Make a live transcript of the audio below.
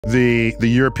the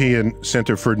European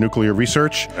Center for Nuclear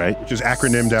Research, right, which is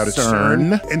acronymed out as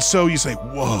CERN. And so you say,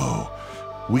 whoa,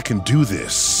 we can do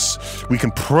this. We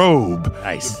can probe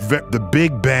the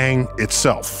Big Bang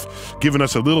itself, giving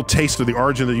us a little taste of the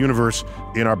origin of the universe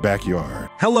in our backyard.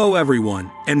 Hello,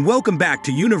 everyone, and welcome back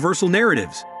to Universal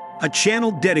Narratives, a channel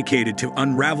dedicated to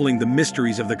unraveling the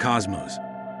mysteries of the cosmos.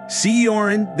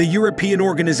 CERN, the European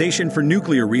Organization for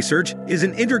Nuclear Research, is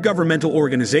an intergovernmental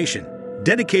organization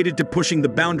dedicated to pushing the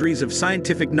boundaries of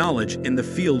scientific knowledge in the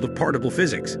field of particle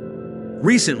physics.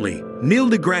 Recently, Neil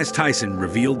deGrasse Tyson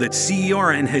revealed that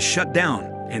CERN has shut down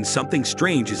and something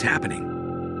strange is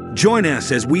happening. Join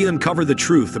us as we uncover the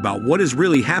truth about what is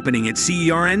really happening at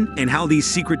CERN and how these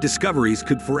secret discoveries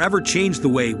could forever change the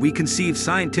way we conceive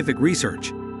scientific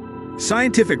research.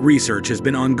 Scientific research has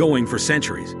been ongoing for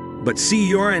centuries, but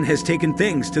CERN has taken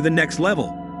things to the next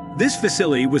level. This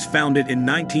facility was founded in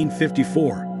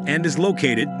 1954 and is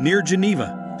located near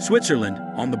Geneva, Switzerland,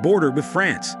 on the border with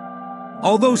France.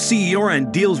 Although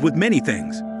CERN deals with many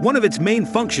things, one of its main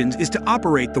functions is to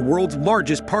operate the world's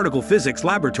largest particle physics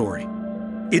laboratory.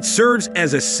 It serves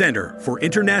as a center for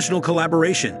international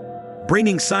collaboration,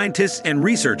 bringing scientists and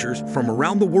researchers from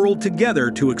around the world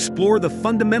together to explore the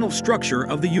fundamental structure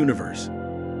of the universe.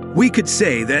 We could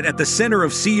say that at the center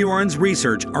of CERN's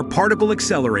research are particle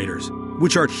accelerators,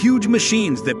 which are huge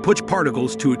machines that push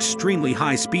particles to extremely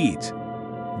high speeds.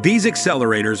 These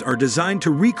accelerators are designed to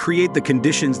recreate the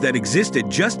conditions that existed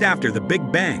just after the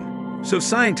Big Bang, so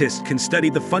scientists can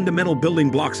study the fundamental building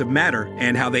blocks of matter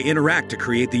and how they interact to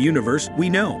create the universe we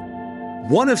know.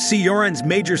 One of CERN's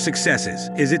major successes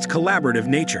is its collaborative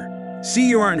nature.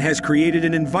 CERN has created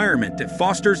an environment that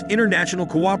fosters international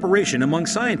cooperation among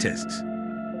scientists.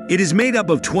 It is made up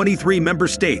of 23 member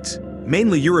states,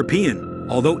 mainly European,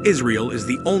 although Israel is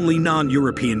the only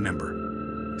non-European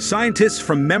member. Scientists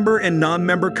from member and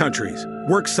non-member countries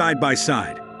work side by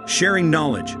side, sharing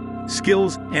knowledge,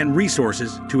 skills, and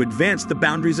resources to advance the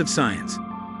boundaries of science.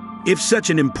 If such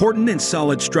an important and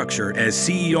solid structure as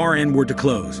CERN were to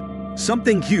close,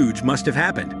 something huge must have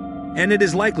happened, and it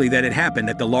is likely that it happened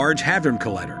at the Large Hadron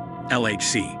Collider,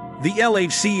 LHC. The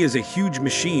LHC is a huge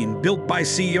machine built by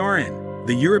CERN,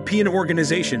 the European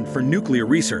Organization for Nuclear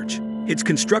Research. Its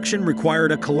construction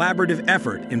required a collaborative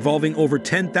effort involving over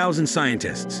 10,000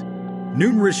 scientists,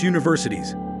 numerous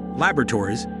universities,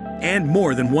 laboratories, and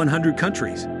more than 100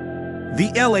 countries.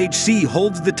 The LHC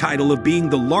holds the title of being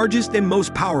the largest and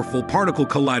most powerful particle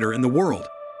collider in the world.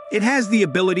 It has the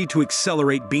ability to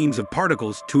accelerate beams of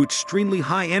particles to extremely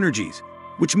high energies,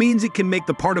 which means it can make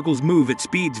the particles move at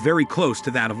speeds very close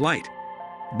to that of light.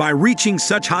 By reaching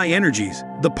such high energies,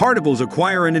 the particles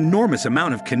acquire an enormous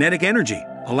amount of kinetic energy,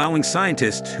 allowing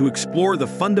scientists to explore the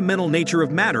fundamental nature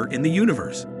of matter in the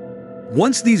universe.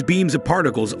 Once these beams of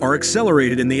particles are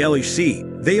accelerated in the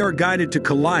LHC, they are guided to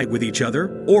collide with each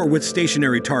other or with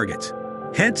stationary targets,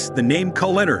 hence the name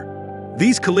collider.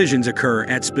 These collisions occur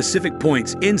at specific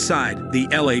points inside the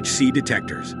LHC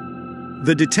detectors.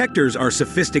 The detectors are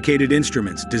sophisticated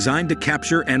instruments designed to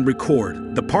capture and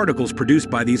record the particles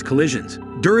produced by these collisions.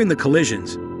 During the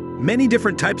collisions, many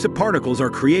different types of particles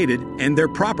are created and their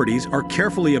properties are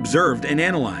carefully observed and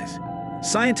analyzed.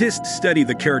 Scientists study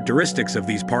the characteristics of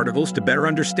these particles to better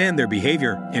understand their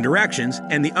behavior, interactions,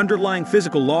 and the underlying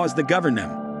physical laws that govern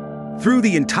them. Through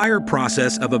the entire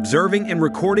process of observing and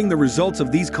recording the results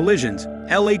of these collisions,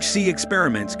 LHC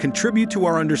experiments contribute to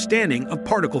our understanding of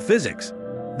particle physics.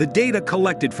 The data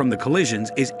collected from the collisions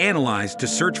is analyzed to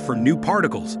search for new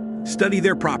particles, study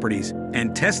their properties,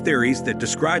 and test theories that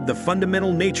describe the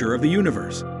fundamental nature of the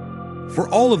universe. For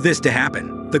all of this to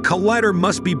happen, the collider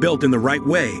must be built in the right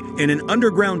way in an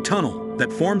underground tunnel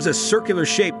that forms a circular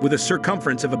shape with a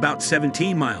circumference of about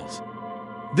 17 miles.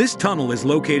 This tunnel is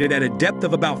located at a depth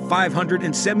of about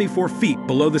 574 feet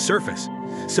below the surface,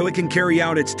 so it can carry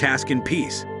out its task in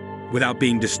peace, without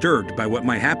being disturbed by what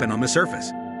might happen on the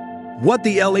surface. What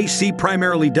the LHC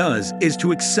primarily does is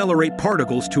to accelerate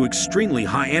particles to extremely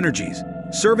high energies,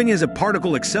 serving as a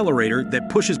particle accelerator that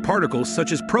pushes particles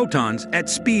such as protons at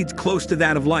speeds close to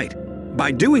that of light. By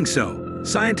doing so,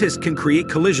 scientists can create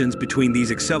collisions between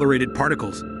these accelerated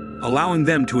particles, allowing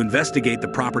them to investigate the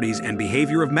properties and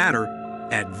behavior of matter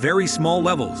at very small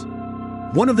levels.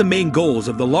 One of the main goals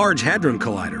of the Large Hadron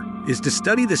Collider is to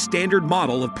study the standard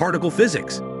model of particle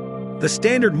physics. The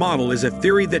Standard Model is a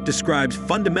theory that describes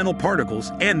fundamental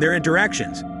particles and their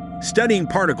interactions. Studying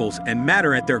particles and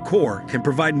matter at their core can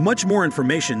provide much more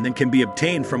information than can be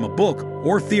obtained from a book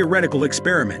or theoretical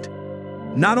experiment.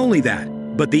 Not only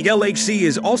that, but the LHC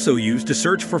is also used to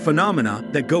search for phenomena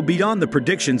that go beyond the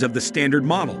predictions of the Standard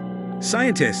Model.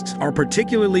 Scientists are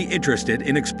particularly interested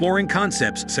in exploring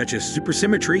concepts such as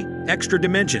supersymmetry, extra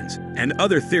dimensions, and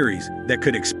other theories that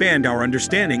could expand our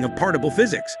understanding of particle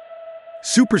physics.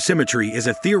 Supersymmetry is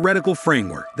a theoretical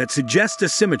framework that suggests a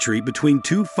symmetry between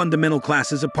two fundamental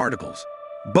classes of particles,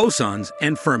 bosons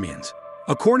and fermions.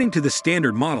 According to the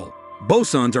Standard Model,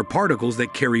 bosons are particles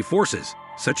that carry forces,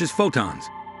 such as photons,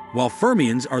 while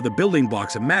fermions are the building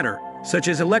blocks of matter, such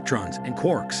as electrons and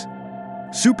quarks.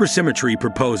 Supersymmetry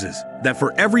proposes that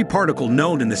for every particle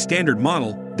known in the Standard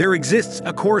Model, there exists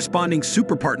a corresponding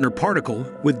superpartner particle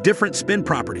with different spin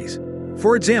properties.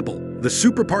 For example, the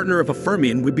superpartner of a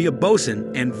fermion would be a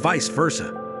boson and vice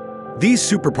versa. These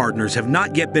superpartners have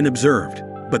not yet been observed,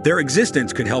 but their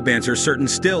existence could help answer certain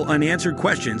still unanswered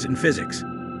questions in physics.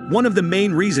 One of the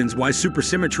main reasons why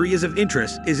supersymmetry is of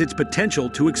interest is its potential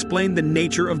to explain the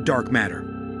nature of dark matter.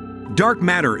 Dark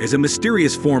matter is a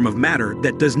mysterious form of matter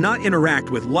that does not interact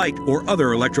with light or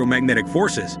other electromagnetic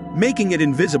forces, making it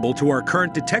invisible to our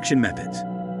current detection methods.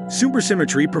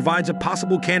 Supersymmetry provides a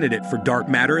possible candidate for dark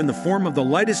matter in the form of the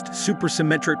lightest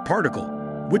supersymmetric particle,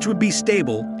 which would be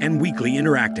stable and weakly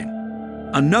interacting.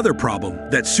 Another problem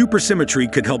that supersymmetry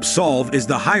could help solve is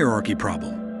the hierarchy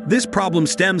problem. This problem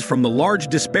stems from the large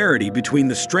disparity between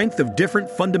the strength of different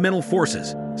fundamental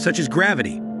forces, such as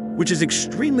gravity, which is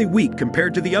extremely weak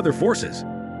compared to the other forces.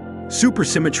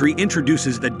 Supersymmetry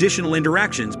introduces additional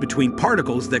interactions between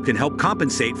particles that can help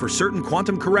compensate for certain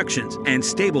quantum corrections and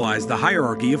stabilize the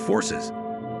hierarchy of forces.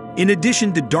 In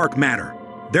addition to dark matter,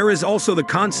 there is also the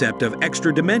concept of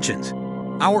extra dimensions.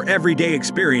 Our everyday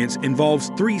experience involves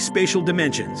three spatial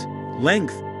dimensions: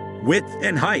 length, width,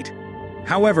 and height.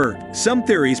 However, some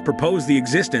theories propose the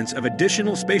existence of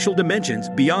additional spatial dimensions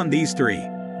beyond these three.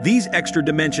 These extra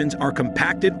dimensions are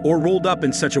compacted or rolled up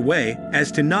in such a way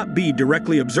as to not be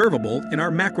directly observable in our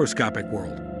macroscopic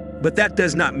world. But that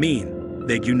does not mean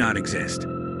they do not exist.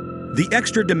 The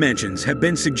extra dimensions have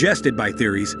been suggested by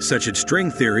theories such as string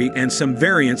theory and some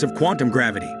variants of quantum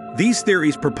gravity. These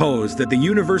theories propose that the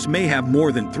universe may have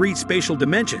more than three spatial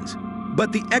dimensions,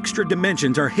 but the extra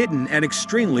dimensions are hidden at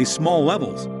extremely small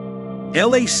levels.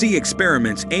 LHC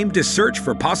experiments aim to search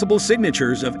for possible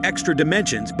signatures of extra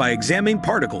dimensions by examining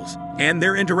particles and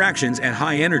their interactions at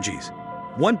high energies.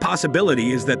 One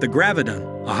possibility is that the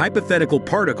graviton, a hypothetical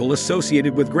particle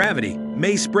associated with gravity,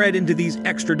 may spread into these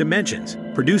extra dimensions,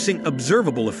 producing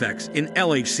observable effects in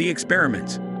LHC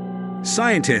experiments.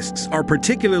 Scientists are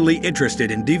particularly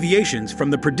interested in deviations from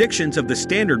the predictions of the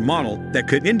Standard Model that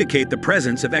could indicate the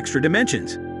presence of extra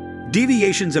dimensions.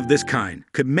 Deviations of this kind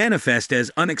could manifest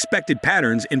as unexpected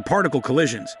patterns in particle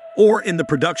collisions or in the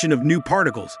production of new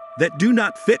particles that do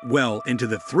not fit well into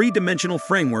the three-dimensional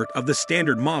framework of the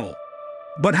Standard Model.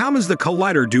 But how does the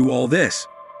collider do all this?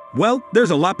 Well,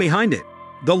 there's a lot behind it.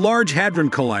 The Large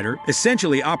Hadron Collider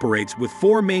essentially operates with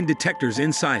four main detectors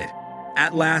inside it: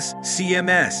 ATLAS,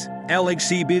 CMS,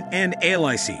 LHCb, and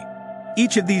ALIC.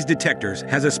 Each of these detectors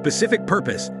has a specific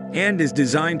purpose and is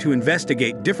designed to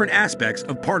investigate different aspects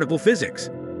of particle physics.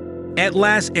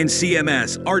 ATLAS and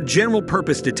CMS are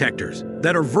general-purpose detectors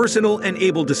that are versatile and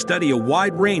able to study a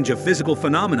wide range of physical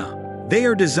phenomena. They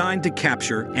are designed to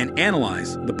capture and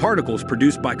analyze the particles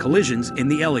produced by collisions in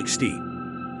the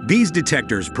LHC. These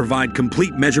detectors provide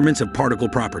complete measurements of particle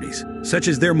properties, such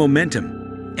as their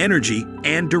momentum, energy,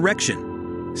 and direction.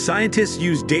 Scientists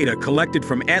use data collected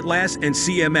from ATLAS and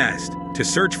CMS to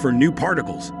search for new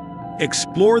particles,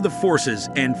 explore the forces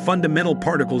and fundamental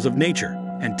particles of nature,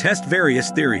 and test various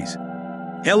theories.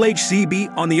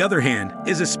 LHCb, on the other hand,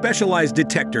 is a specialized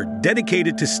detector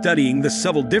dedicated to studying the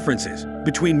subtle differences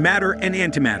between matter and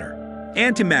antimatter.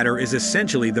 Antimatter is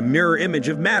essentially the mirror image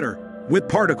of matter, with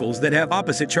particles that have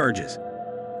opposite charges.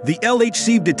 The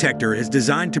LHC detector is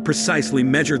designed to precisely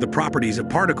measure the properties of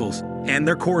particles and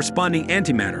their corresponding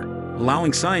antimatter,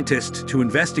 allowing scientists to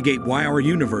investigate why our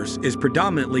universe is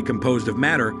predominantly composed of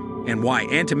matter and why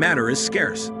antimatter is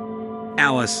scarce.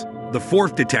 ALICE, the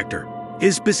fourth detector,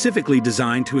 is specifically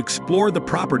designed to explore the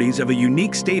properties of a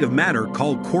unique state of matter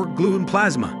called quark-gluon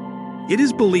plasma. It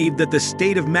is believed that the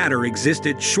state of matter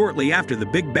existed shortly after the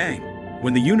Big Bang,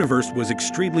 when the universe was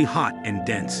extremely hot and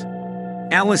dense.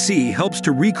 ALICE helps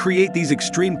to recreate these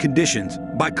extreme conditions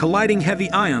by colliding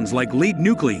heavy ions like lead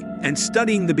nuclei and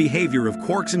studying the behavior of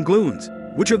quarks and gluons,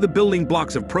 which are the building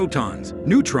blocks of protons,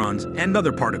 neutrons, and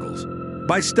other particles.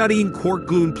 By studying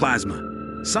quark-gluon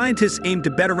plasma, scientists aim to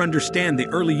better understand the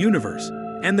early universe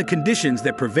and the conditions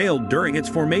that prevailed during its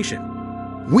formation.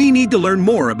 We need to learn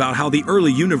more about how the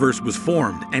early universe was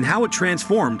formed and how it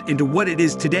transformed into what it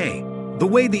is today. The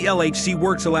way the LHC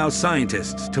works allows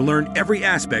scientists to learn every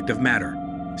aspect of matter,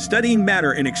 studying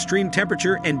matter in extreme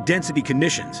temperature and density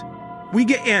conditions. we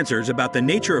get answers about the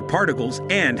nature of particles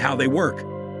and how they work.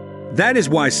 That is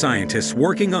why scientists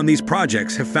working on these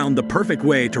projects have found the perfect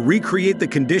way to recreate the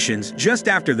conditions just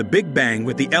after the Big Bang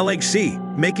with the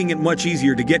LHC, making it much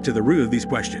easier to get to the root of these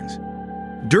questions.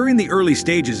 During the early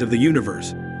stages of the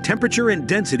universe, temperature and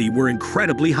density were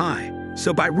incredibly high.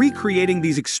 So by recreating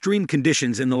these extreme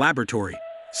conditions in the laboratory,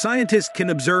 scientists can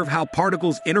observe how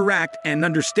particles interact and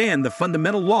understand the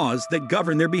fundamental laws that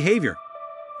govern their behavior.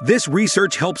 This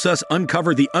research helps us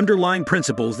uncover the underlying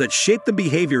principles that shape the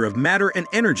behavior of matter and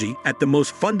energy at the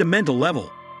most fundamental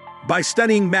level. By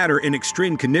studying matter in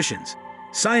extreme conditions,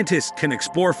 scientists can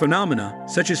explore phenomena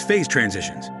such as phase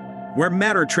transitions, where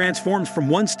matter transforms from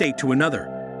one state to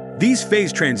another. These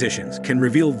phase transitions can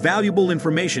reveal valuable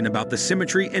information about the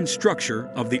symmetry and structure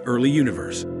of the early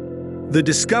universe. The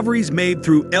discoveries made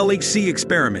through LHC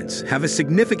experiments have a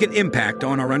significant impact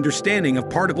on our understanding of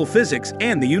particle physics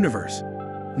and the universe.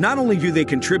 Not only do they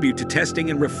contribute to testing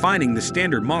and refining the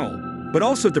standard model, but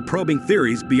also to probing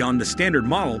theories beyond the standard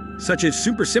model, such as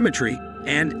supersymmetry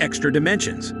and extra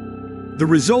dimensions. The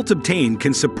results obtained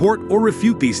can support or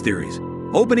refute these theories,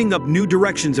 opening up new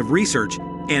directions of research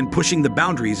and pushing the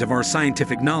boundaries of our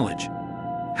scientific knowledge.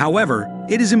 However,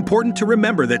 it is important to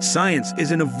remember that science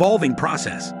is an evolving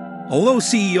process. Although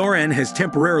CERN has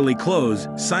temporarily closed,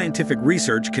 scientific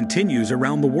research continues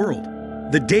around the world.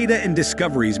 The data and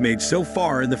discoveries made so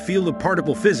far in the field of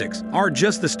particle physics are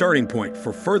just the starting point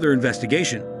for further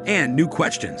investigation and new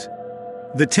questions.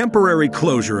 The temporary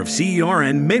closure of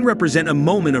CERN may represent a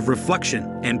moment of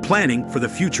reflection and planning for the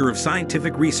future of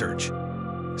scientific research.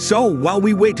 So, while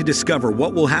we wait to discover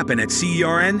what will happen at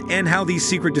CERN and how these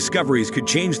secret discoveries could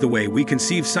change the way we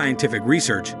conceive scientific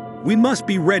research, we must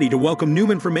be ready to welcome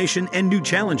new information and new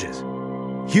challenges.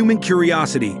 Human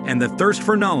curiosity and the thirst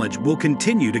for knowledge will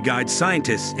continue to guide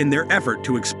scientists in their effort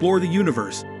to explore the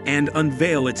universe and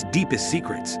unveil its deepest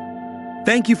secrets.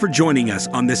 Thank you for joining us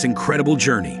on this incredible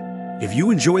journey. If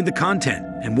you enjoyed the content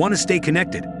and want to stay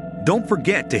connected, don't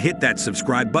forget to hit that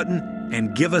subscribe button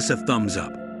and give us a thumbs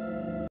up.